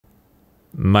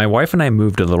My wife and I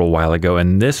moved a little while ago,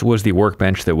 and this was the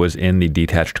workbench that was in the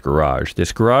detached garage.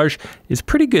 This garage is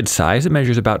pretty good size. It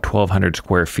measures about 1,200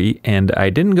 square feet, and I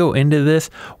didn't go into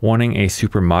this wanting a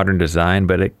super modern design,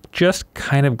 but it just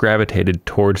kind of gravitated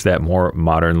towards that more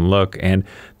modern look. And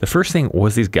the first thing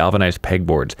was these galvanized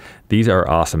pegboards. These are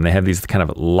awesome. They have these kind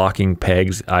of locking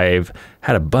pegs. I've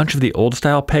had a bunch of the old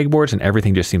style pegboards and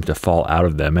everything just seems to fall out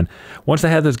of them. And once I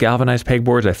had those galvanized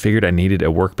pegboards, I figured I needed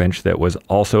a workbench that was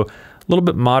also a little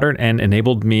bit modern and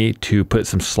enabled me to put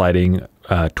some sliding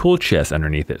tool chests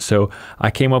underneath it. So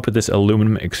I came up with this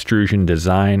aluminum extrusion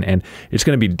design, and it's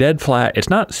going to be dead flat. It's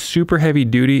not super heavy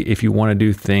duty if you want to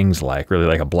do things like really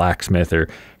like a blacksmith or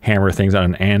hammer things on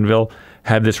an anvil.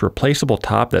 Have this replaceable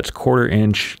top that's 1/4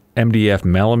 inch MDF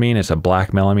melamine. It's a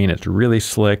black melamine. It's really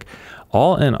slick.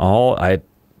 All in all, I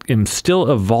am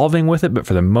still evolving with it, but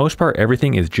for the most part,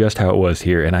 everything is just how it was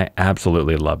here, and I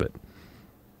absolutely love it.